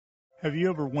Have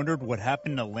you ever wondered what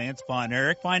happened to Lance Von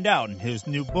Erich? Find out in his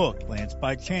new book, Lance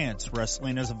by Chance,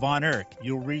 Wrestling as a Von Erich.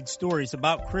 You'll read stories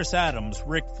about Chris Adams,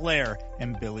 Ric Flair,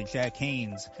 and Billy Jack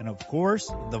Haynes. And of course,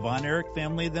 the Von Erich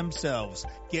family themselves.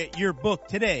 Get your book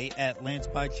today at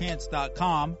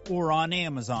lancebychance.com or on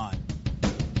Amazon.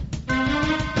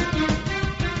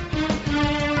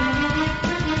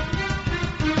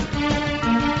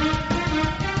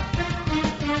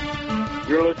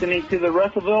 You're listening to the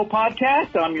Wrestleville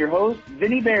Podcast. I'm your host,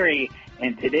 Vinny Berry,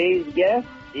 and today's guest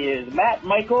is Matt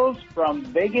Michaels from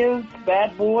Vegas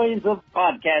Bad Boys of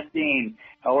Podcasting.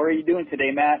 How are you doing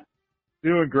today, Matt?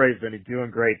 Doing great, Vinny. Doing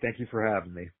great. Thank you for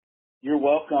having me. You're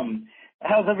welcome.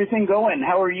 How's everything going?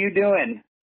 How are you doing?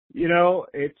 You know,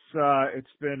 it's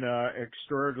been an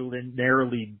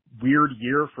extraordinarily weird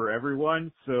year for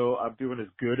everyone, so I'm doing as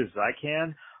good as I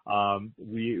can.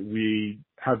 We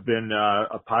have been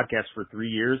a podcast for 3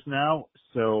 years now,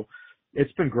 so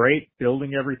it's been great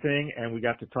building everything, and we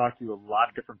got to talk to a lot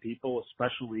of different people,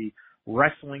 especially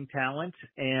wrestling talent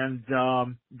and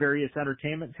various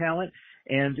entertainment talent,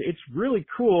 and it's really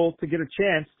cool to get a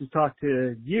chance to talk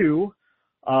to you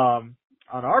on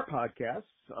our podcast,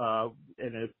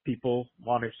 and if people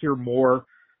want to hear more,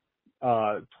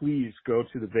 please go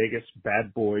to the Vegas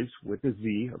Bad Boys with a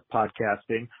Z of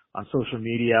podcasting on social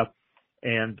media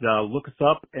and look us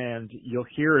up, and you'll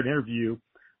hear an interview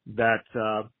that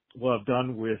we'll have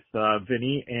done with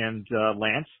Vinny and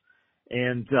Lance.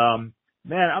 And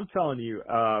man, I'm telling you,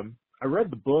 I read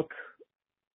the book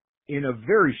in a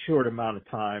very short amount of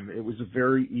time. It was a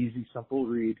very easy, simple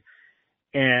read,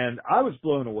 and I was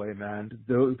blown away, man.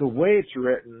 The way it's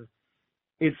written,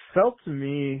 it felt to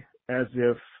me as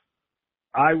if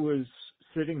I was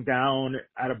sitting down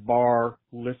at a bar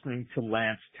listening to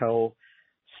Lance tell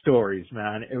stories,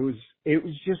 man. It was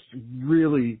just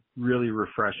really, really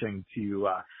refreshing to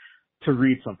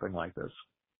read something like this.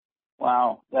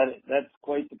 Wow, that's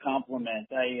quite the compliment.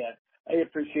 I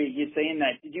appreciate you saying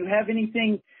that. Did you have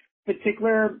anything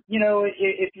particular? You know,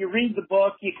 if you read the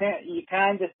book, you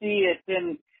kind of see it's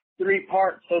in three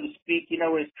parts, so to speak. You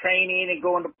know, his training and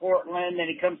going to Portland, and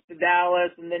he comes to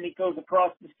Dallas, and then he goes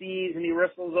across the seas and he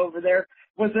wrestles over there.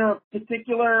 Was there a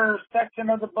particular section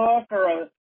of the book or a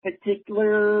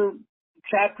particular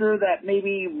chapter that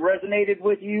maybe resonated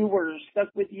with you or stuck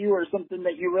with you or something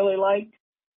that you really liked?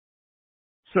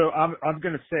 So I'm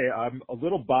going to say I'm a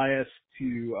little biased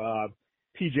to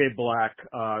PJ Black,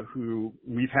 who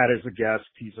we've had as a guest.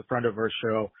 He's a friend of our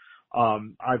show.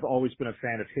 I've always been a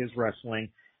fan of his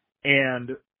wrestling.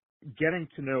 And getting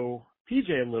to know PJ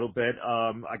a little bit,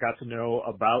 I got to know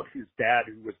about his dad,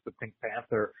 who was the Pink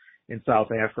Panther in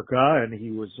South Africa, and he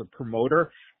was a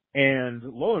promoter. And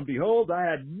lo and behold, I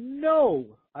had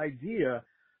no idea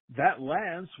that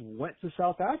Lance went to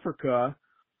South Africa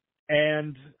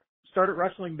and started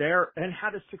wrestling there and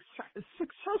had a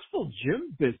successful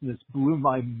gym business. Blew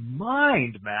my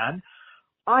mind, man.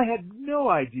 I had no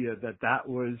idea that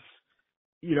was,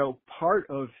 you know, part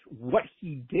of what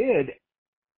he did.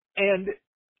 And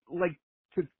like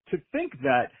to think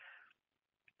that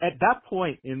at that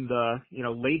point in the, you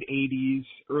know, late 80s,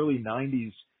 early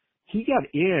 90s, he got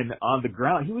in on the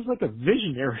ground. He was like a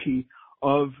visionary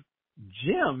of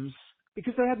gyms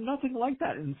because they had nothing like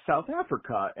that in South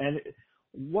Africa. And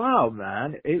wow,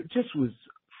 man, it just was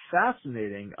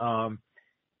fascinating.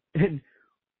 And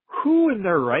who in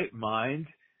their right mind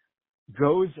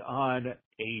goes on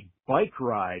a bike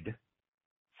ride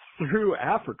through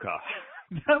Africa?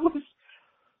 That was,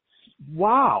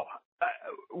 wow.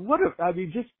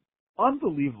 Just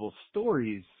unbelievable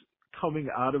stories coming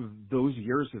out of those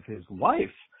years of his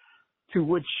life, to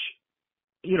which,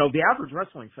 you know, the average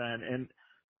wrestling fan, and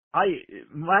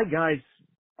my guys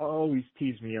always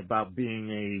tease me about being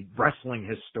a wrestling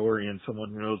historian,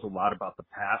 someone who knows a lot about the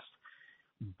past.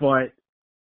 But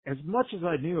as much as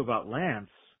I knew about Lance,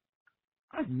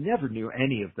 I never knew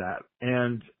any of that.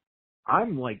 And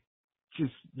I'm like,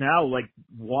 just now like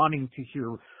wanting to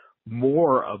hear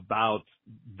more about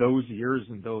those years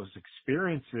and those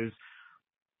experiences.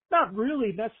 Not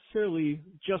really necessarily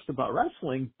just about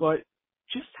wrestling, but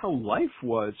just how life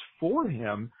was for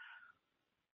him,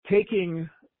 taking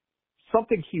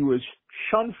something he was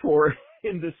shunned for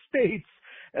in the States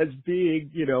as being,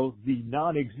 you know, the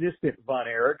non-existent Von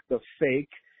Erich, the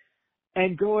fake,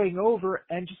 and going over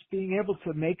and just being able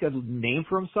to make a name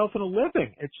for himself and a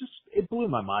living. It blew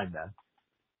my mind, man.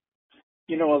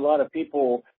 You know, a lot of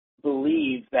people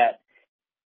believe that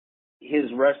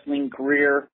his wrestling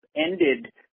career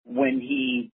ended when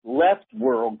he left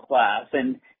World Class,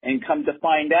 and come to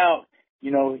find out,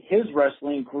 you know, his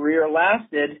wrestling career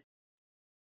lasted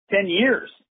 10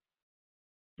 years.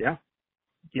 Yeah.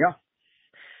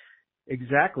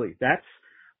 Exactly. That's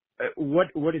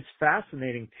what is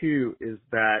fascinating too is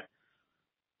that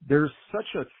there's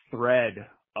such a thread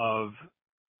of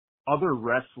other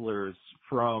wrestlers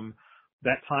from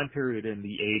that time period in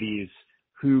the 80s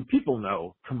who people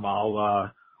know,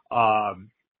 Kamala,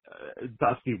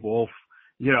 Dusty Wolf,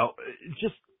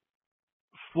 just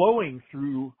flowing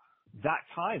through that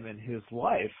time in his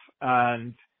life.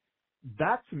 And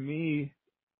that to me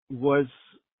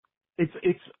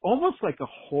it's almost like a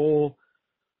whole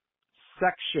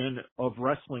section of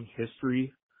wrestling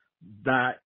history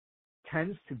that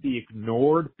tends to be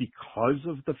ignored because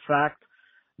of the fact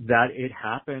that it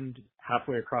happened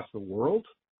halfway across the world.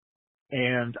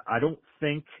 And I don't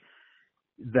think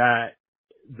that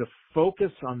the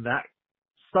focus on that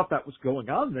stuff that was going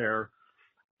on there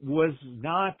was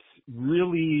not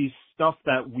really stuff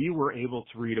that we were able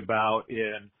to read about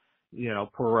in,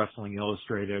 Pro Wrestling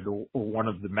Illustrated or one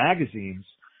of the magazines.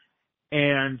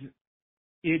 And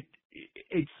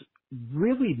it's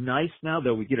really nice now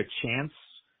that we get a chance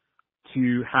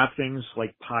to have things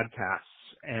like podcasts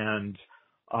and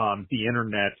the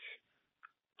internet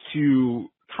to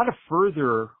kind of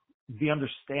further the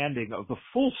understanding of the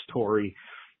full story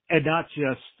and not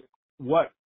just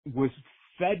what was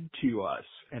fed to us.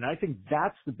 And I think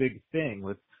that's the big thing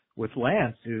with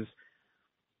Lance is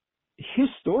his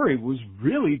story was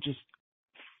really just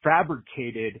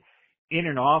fabricated in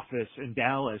an office in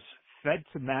Dallas, fed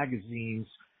to magazines,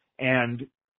 and,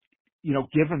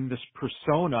 given this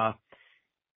persona,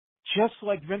 just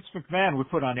like Vince McMahon would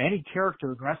put on any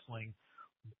character in wrestling.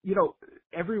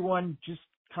 Everyone just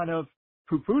kind of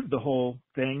poo-pooed the whole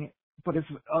thing. But if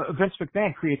Vince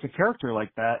McMahon creates a character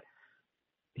like that,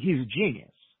 he's a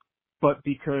genius. But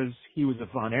because he was a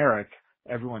Von Erich,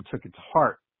 everyone took it to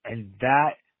heart. And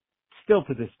that, still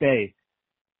to this day,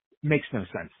 makes no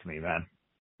sense to me, man.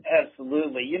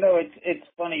 Absolutely. It's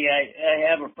funny. I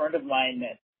have a friend of mine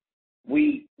that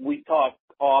we talk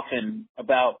often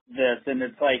about this, and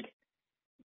it's like,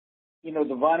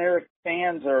 the Von Erich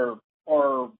fans are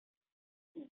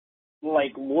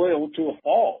like loyal to a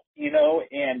fault,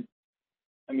 and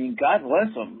I mean, God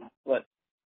bless them, but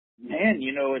man,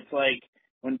 it's like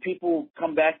when people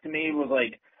come back to me with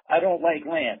like, I don't like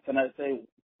Lance, and I say,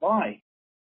 why?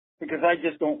 Because I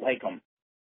just don't like him.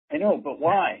 I know, but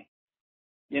why?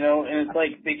 And it's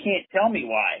like, they can't tell me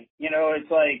why.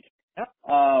 It's like,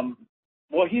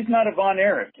 well, he's not a Von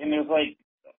Erich. And it's like,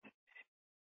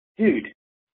 dude,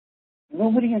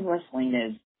 nobody in wrestling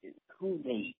is who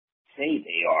they say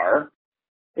they are.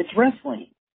 It's wrestling.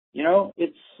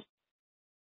 It's,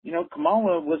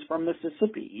 Kamala was from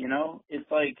Mississippi,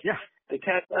 It's like, the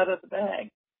cat's out of the bag.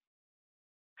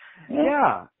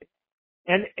 Yeah.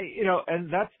 And,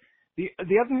 and that's the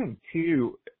other thing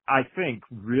too, I think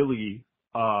really,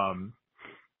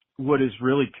 what is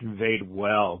really conveyed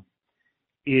well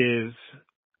is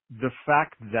the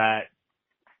fact that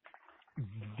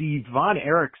the Von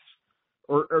Erichs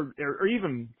or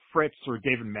even Fritz or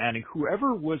David Manning,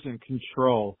 whoever was in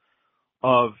control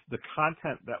of the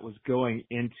content that was going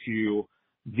into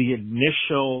the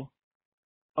initial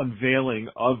unveiling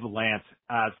of Lance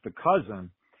as the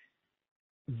cousin,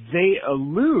 they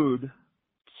allude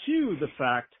to the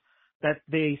fact that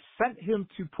they sent him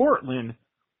to Portland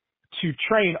to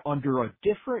train under a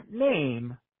different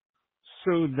name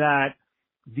so that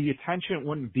the attention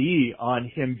wouldn't be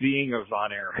on him being a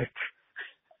Von Erich.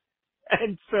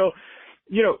 And so,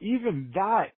 even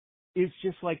that is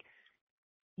just like,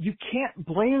 you can't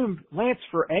blame Lance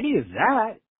for any of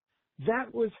that.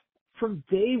 That was from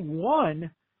day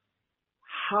one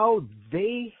how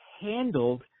they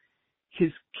handled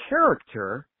his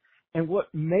character. And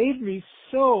what made me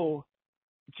so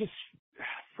just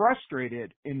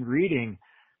frustrated in reading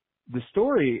the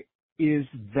story is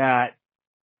that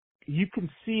you can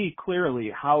see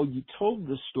clearly how you told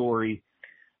the story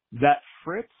that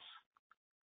Fritz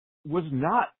was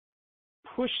not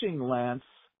pushing Lance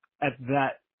at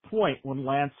that point when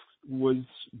Lance was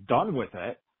done with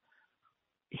it.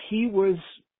 He was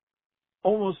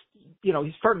almost, he's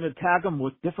starting to tag him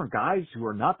with different guys who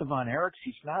are not the Von Erichs.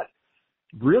 He's not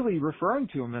really referring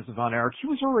to him as a Von Erich. He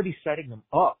was already setting them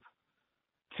up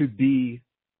to be,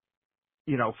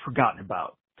 forgotten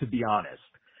about, to be honest.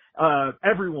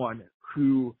 Everyone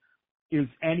who is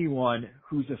anyone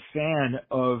who's a fan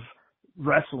of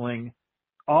wrestling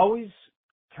always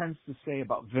tends to say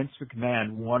about Vince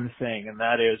McMahon one thing, and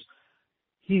that is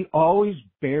he always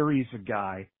buries a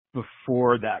guy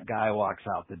before that guy walks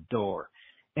out the door.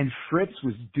 And Fritz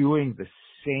was doing the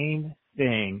same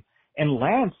thing, and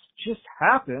Lance just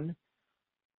happened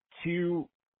to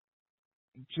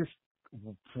just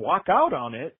walk out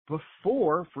on it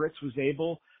before Fritz was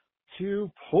able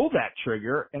to pull that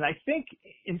trigger. And I think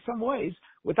in some ways,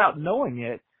 without knowing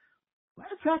it,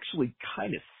 Lance actually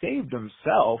kind of saved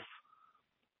himself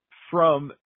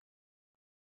from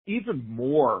even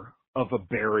more of a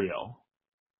burial.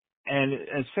 And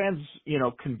as fans,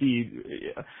 can be,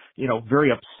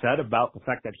 very upset about the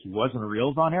fact that he wasn't a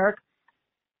real Von Erich,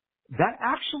 that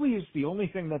actually is the only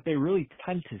thing that they really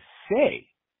tend to say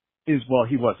is, well,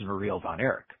 he wasn't a real Von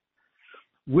Erich,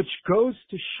 which goes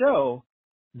to show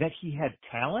that he had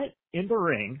talent in the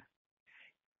ring.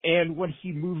 And when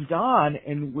he moved on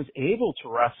and was able to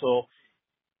wrestle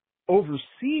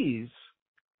overseas,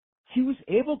 he was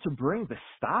able to bring the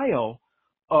style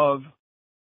of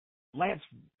Lance,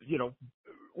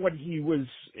 when he was,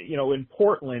 in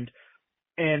Portland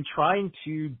and trying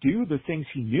to do the things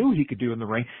he knew he could do in the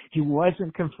ring. He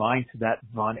wasn't confined to that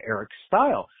Von Erich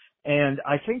style. And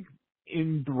I think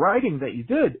in the writing that you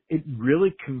did, it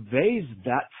really conveys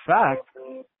that fact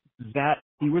that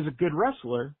he was a good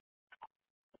wrestler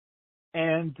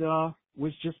and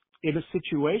was just in a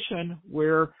situation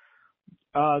where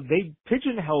they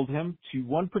pigeonholed him to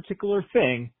one particular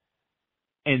thing,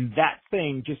 and that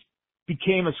thing just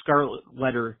became a scarlet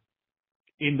letter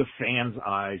in the fans'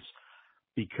 eyes,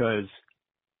 because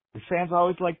the fans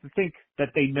always like to think that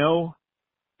they know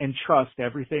and trust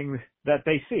everything that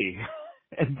they see.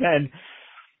 And then,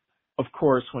 of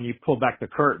course, when you pull back the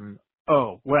curtain,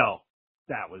 oh, well,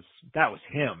 that was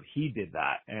him. He did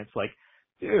that. And it's like,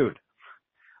 dude,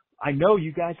 I know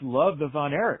you guys love the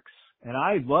Von Erichs, and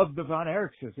I loved the Von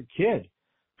Erichs as a kid.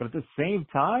 But at the same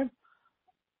time,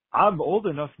 I'm old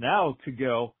enough now to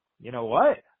go, you know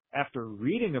what? After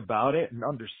reading about it and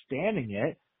understanding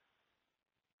it,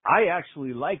 I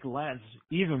actually like Lance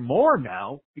even more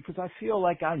now, because I feel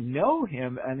like I know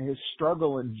him and his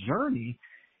struggle and journey,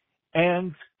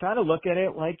 and kind of look at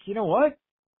it like, you know what?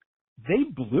 They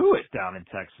blew it down in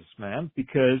Texas, man,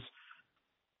 because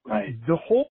the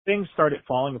whole thing started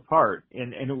falling apart.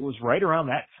 And it was right around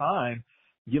that time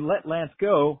you let Lance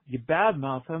go, you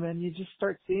badmouth him, and you just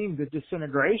start seeing the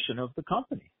disintegration of the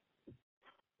company.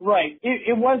 Right.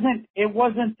 It wasn't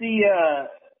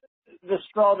the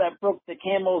straw that broke the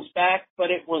camel's back,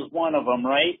 but it was one of them,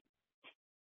 right?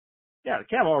 Yeah, the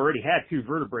camel already had 2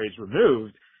 vertebrae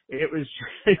removed. It was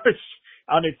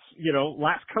on its,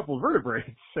 last couple of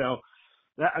vertebrae. So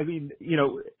that,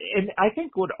 and I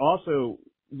think what also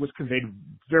was conveyed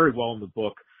very well in the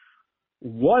book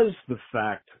was the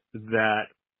fact that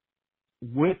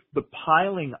with the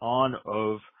piling on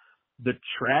of the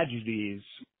tragedies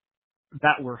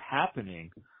that were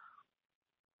happening,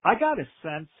 I got a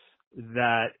sense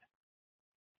that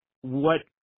what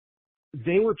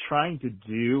they were trying to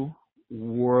do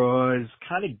was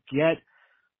kind of get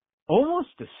almost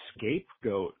a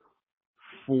scapegoat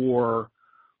for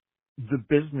the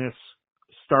business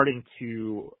starting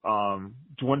to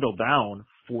dwindle down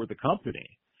for the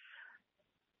company.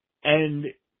 And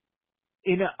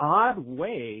in an odd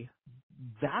way,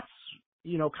 that's,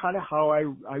 kind of how I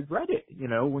read it.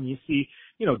 When you see,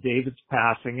 David's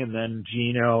passing, and then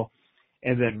Gino,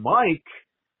 and then Mike,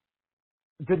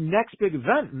 the next big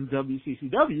event in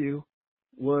WCCW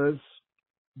was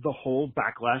the whole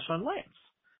backlash on Lance.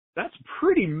 That's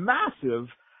pretty massive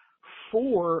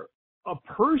for a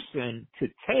person to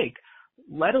take,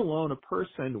 let alone a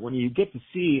person when you get to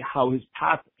see how his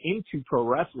path into pro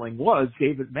wrestling was,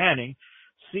 David Manning,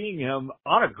 seeing him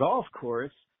on a golf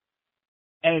course,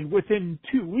 and within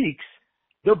 2 weeks,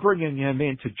 they're bringing him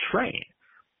in to train.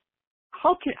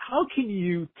 How can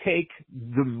you take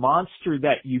the monster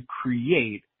that you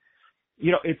create?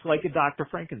 It's like a Dr.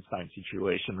 Frankenstein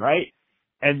situation, right?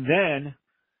 And then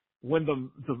when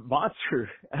the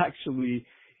monster actually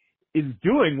is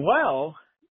doing well,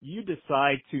 you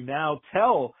decide to now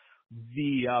tell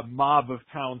the mob of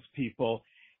townspeople,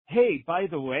 hey, by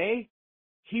the way,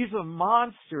 he's a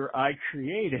monster I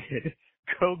created.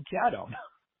 Go get him.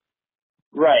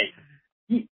 Right.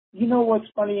 You know what's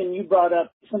funny, and you brought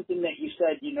up something that you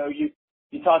said,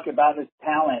 you talk about his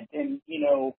talent, and,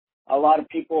 a lot of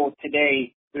people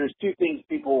today, there's 2 things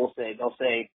people will say. They'll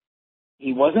say,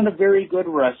 he wasn't a very good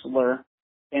wrestler,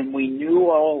 and we knew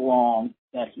all along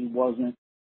that he wasn't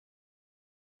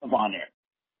a Von Erich.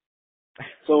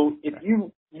 So if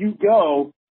you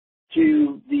go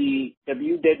to the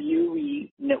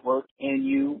WWE network and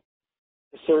you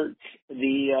search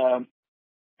the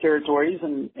territories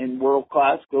and world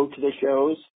class, go to the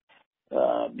shows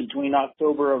between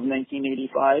October of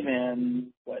 1985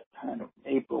 and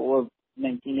April of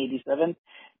 1987.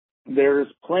 There's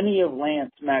plenty of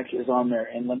Lance matches on there,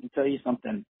 and let me tell you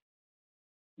something.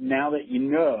 Now that you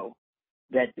know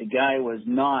that the guy was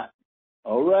not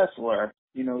a wrestler,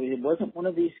 You know, it wasn't one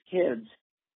of these kids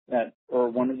or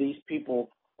one of these people,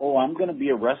 oh, I'm going to be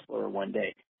a wrestler one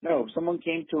day. No, someone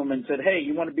came to him and said, hey,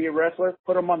 you want to be a wrestler?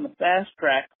 Put him on the fast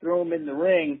track, throw him in the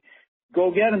ring, go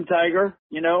get him, Tiger,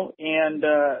 and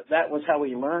that was how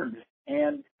he learned.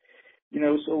 And,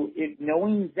 so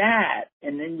knowing that,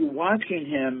 and then you watching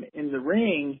him in the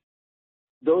ring,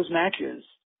 those matches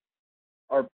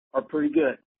are pretty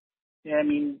good. Yeah, I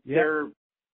mean,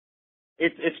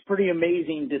 it's pretty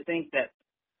amazing to think that,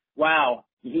 wow,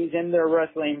 he's in there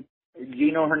wrestling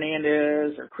Gino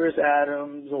Hernandez or Chris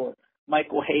Adams or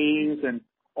Michael Hayes, and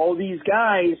all these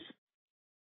guys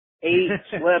ate,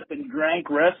 slept, and drank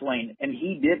wrestling, and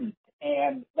he didn't.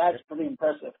 And that's pretty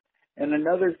impressive. And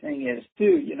another thing is,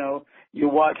 too, you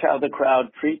watch how the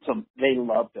crowd treats him. They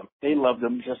loved him. They loved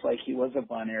him just like he was a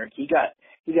Von Erich. He got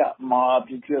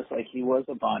mobbed just like he was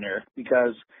a Von Erich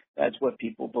because that's what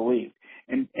people believed.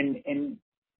 And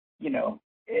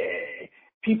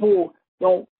people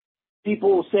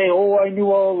say, oh, I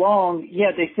knew all along.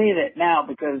 Yeah, they say that now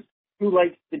because who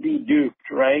likes to be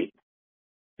duped, right?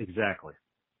 Exactly.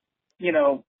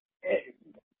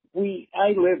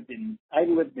 I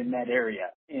lived in that area,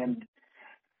 and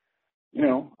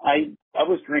I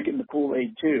was drinking the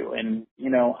Kool-Aid too, and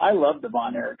I love the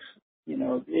Von Erichs.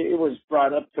 It was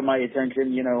brought up to my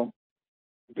attention,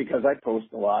 because I post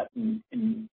a lot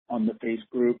on the face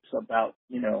groups about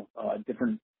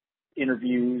different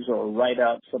interviews or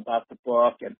write-ups about the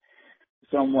book, and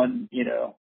someone,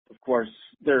 of course,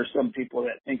 there are some people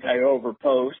that think I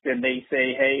overpost, and they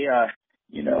say, hey,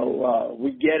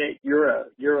 we get it.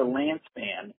 You're a Lance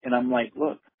fan. And I'm like,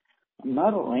 look, I'm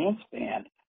not a Lance fan.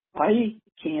 I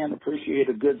can appreciate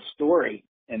a good story,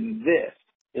 and this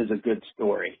is a good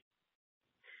story.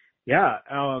 Yeah.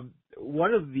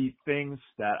 One of the things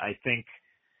that I think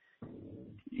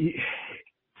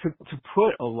to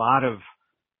put a lot of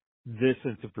this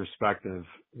into perspective,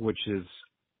 which is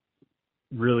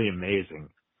really amazing,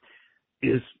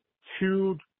 is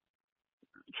two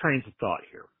trains of thought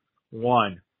here.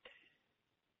 One,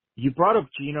 you brought up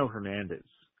Gino Hernandez,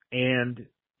 and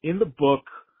in the book,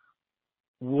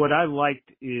 what I liked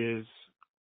is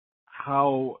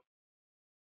how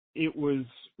it was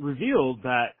revealed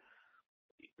that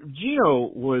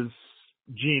Gino was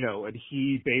Gino, and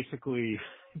he basically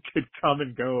could come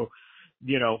and go,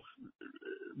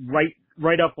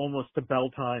 right up almost to bell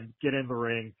time, get in the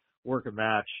ring, work a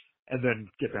match, and then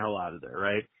get the hell out of there,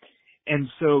 right? And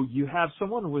so you have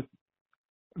someone with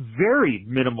very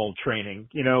minimal training,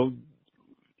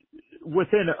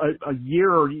 within a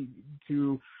year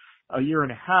to a year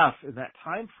and a half in that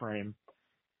time frame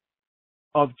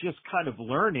of just kind of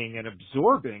learning and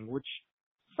absorbing, which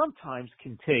sometimes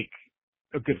can take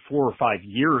a good 4 or 5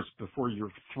 years before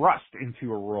you're thrust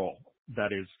into a role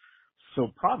that is so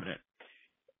prominent.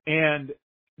 And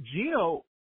Gino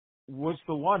was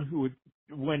the one who would,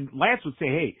 when Lance would say,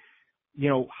 hey,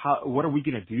 what are we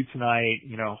going to do tonight?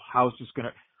 How's this going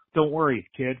to, don't worry,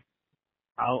 kid.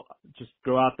 I'll just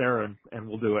go out there and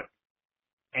we'll do it.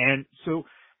 And so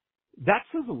that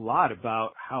says a lot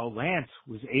about how Lance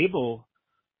was able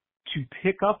to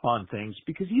pick up on things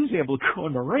because he was able to go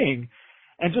in the ring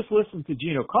and just listen to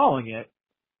Gino calling it.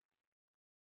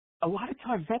 A lot of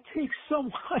times that takes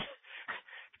someone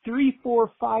 3,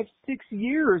 4, 5, 6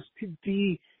 years to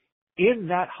be in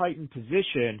that heightened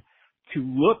position, to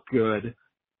look good,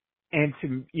 and to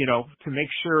make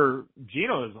sure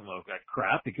Gino doesn't look like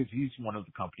crap because he's one of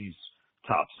the company's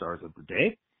top stars of the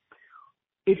day.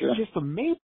 It's just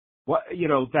amazing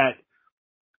that,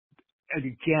 and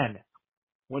again,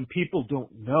 when people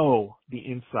don't know the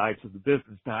insides of the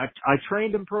business. Now, I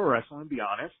trained in pro wrestling, to be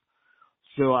honest,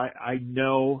 so I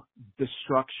know the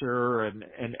structure and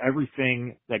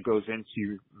everything that goes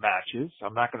into matches.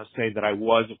 I'm not going to say that I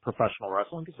was a professional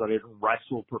wrestler because I didn't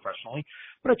wrestle professionally,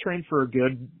 but I trained for a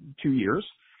good 2 years.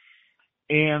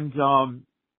 And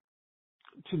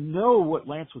to know what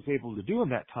Lance was able to do in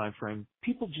that time frame,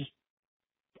 people just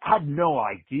had no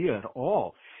idea at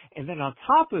all. And then on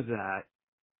top of that,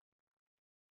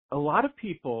 a lot of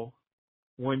people,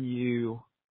 when you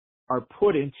are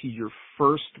put into your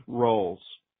first roles,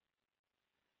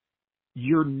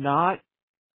 you're not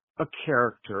a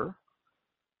character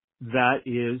that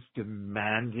is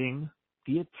demanding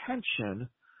the attention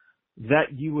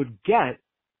that you would get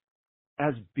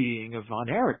as being a Von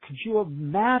Erich. Could you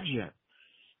imagine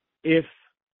if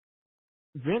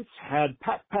Vince had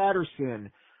Pat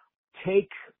Patterson take,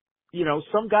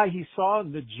 some guy he saw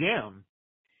in the gym,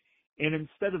 and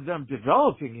instead of them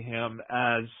developing him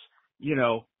as,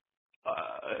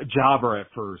 a jobber at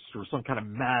first or some kind of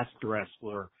masked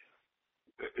wrestler,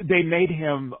 they made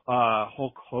him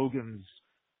Hulk Hogan's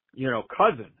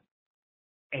cousin,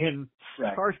 and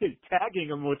Right. started tagging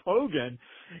him with Hogan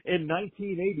in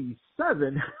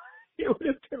 1987, it would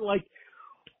have been like,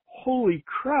 holy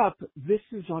crap, this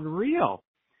is unreal.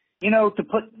 To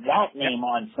put that name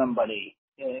on somebody,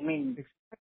 I mean,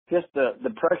 just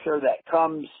the pressure that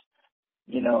comes,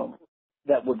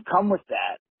 that would come with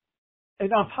that.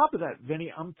 And on top of that,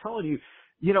 Vinny, I'm telling you,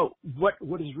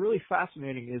 what is really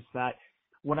fascinating is that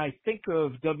when I think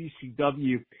of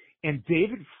WCW and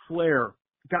David Flair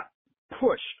got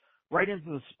pushed right into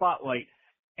the spotlight,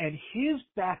 and his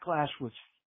backlash was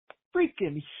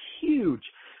freaking huge,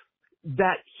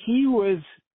 that he was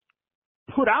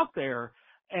put out there,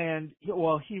 and he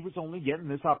was only getting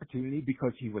this opportunity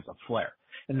because he was a Flair.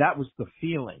 And that was the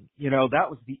feeling, that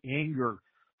was the anger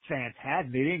fans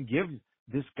had. They didn't give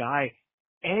this guy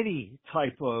any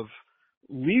type of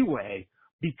leeway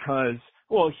because,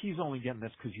 he's only getting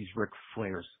this because he's Ric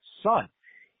Flair's son.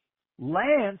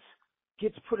 Lance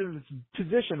gets put in this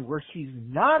position where he's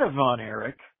not a Von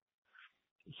Erich.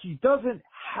 He doesn't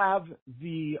have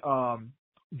the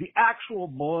actual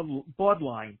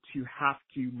bloodline to have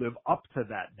to live up to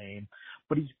that name,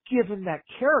 but he's given that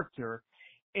character.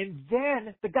 And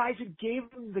then the guys who gave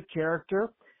him the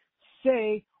character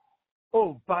say,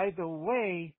 oh, by the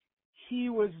way, he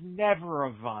was never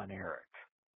a Von Erich.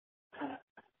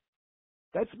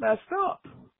 That's messed up.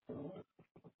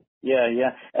 Yeah,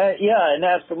 and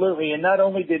absolutely. And not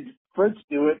only did Fritz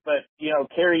do it, but,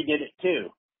 Kerry did it too.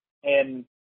 And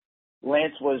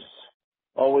Lance was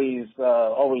always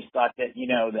thought that,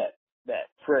 that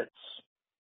Fritz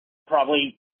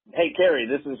probably, hey, Kerry,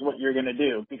 this is what you're going to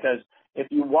do. Because if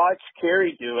you watch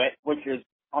Kerry do it, which is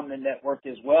on the network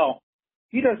as well,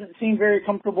 he doesn't seem very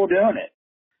comfortable doing it.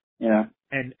 Yeah.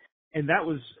 And that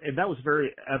was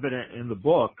very evident in the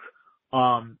book,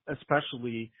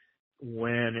 especially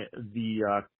when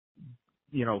the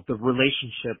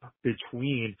relationship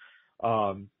between,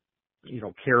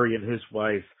 Kerry and his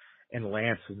wife and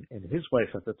Lance and his wife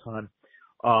at the time,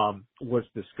 was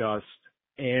discussed.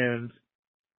 And,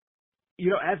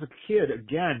 as a kid,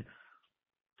 again,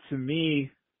 to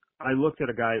me, I looked at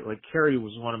a guy like Kerry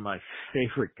was one of my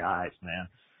favorite guys, man.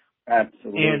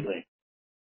 Absolutely.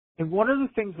 And one of the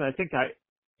things that I think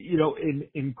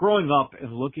in growing up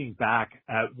and looking back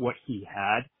at what he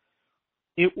had,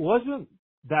 it wasn't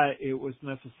that it was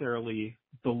necessarily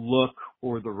the look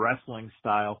or the wrestling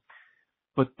style,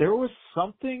 but there was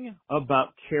something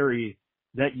about Kerry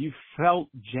that you felt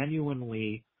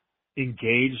genuinely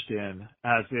engaged in,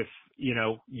 as if,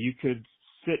 you could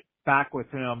sit back with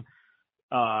him,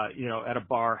 at a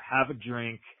bar, have a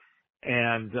drink,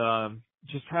 and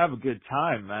just have a good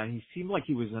time, man. He seemed like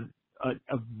he was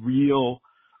a real,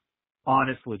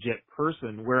 honest, legit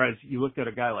person, whereas you looked at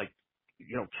a guy like,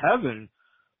 Kevin,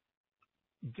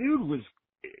 dude was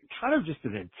kind of just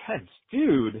an intense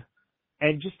dude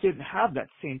and just didn't have that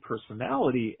same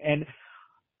personality. And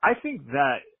I think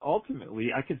that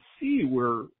ultimately I could see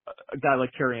where a guy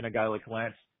like Kerry and a guy like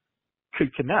Lance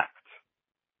could connect.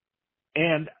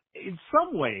 And in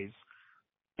some ways,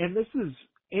 and this is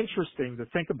interesting to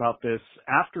think about this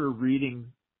after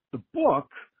reading the book,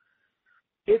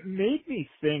 it made me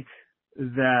think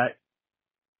that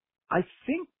I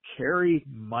think Kerry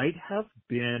might have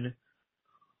been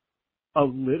a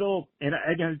little, and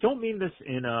I don't mean this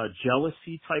in a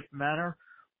jealousy type manner,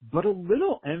 but a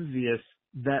little envious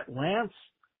that Lance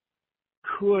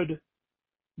could,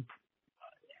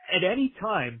 at any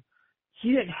time,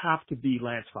 he didn't have to be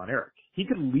Lance Von Erich. He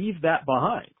could leave that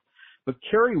behind. But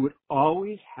Kerry would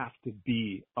always have to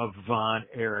be a Von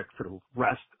Erich for the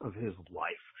rest of his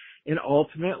life. And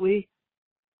ultimately,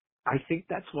 I think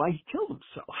that's why he killed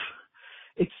himself.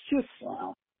 It's just,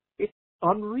 it's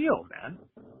unreal, man.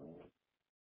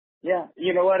 Yeah,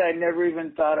 you know what? I never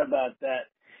even thought about that.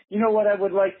 You know what I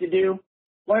would like to do?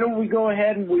 Why don't we go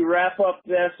ahead and we wrap up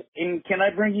this? And can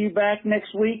I bring you back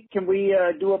next week? Can we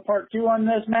do a part 2 on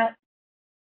this, Matt?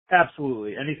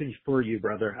 Absolutely. Anything for you,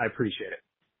 brother. I appreciate it.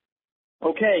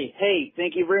 Okay. Hey,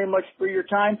 thank you very much for your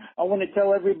time. I want to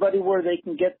tell everybody where they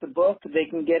can get the book. They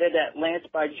can get it at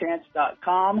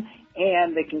lancebychance.com,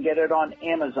 and they can get it on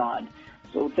Amazon.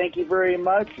 So thank you very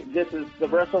much. This is the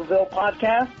WrestleVille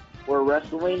Podcast, where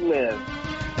wrestling lives.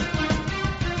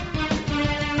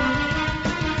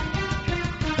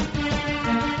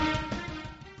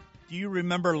 Do you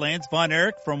remember Lance Von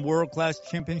Erich from World Class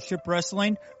Championship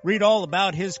Wrestling? Read all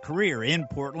about his career in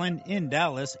Portland, in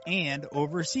Dallas, and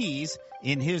overseas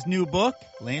in his new book,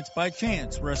 Lance by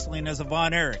Chance, Wrestling as a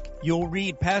Von Erich. You'll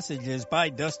read passages by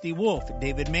Dusty Wolf,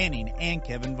 David Manning, and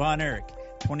Kevin Von Erich.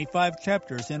 25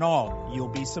 chapters in all. You'll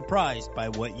be surprised by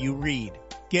what you read.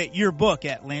 Get your book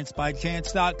at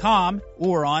lancebychance.com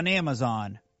or on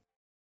Amazon.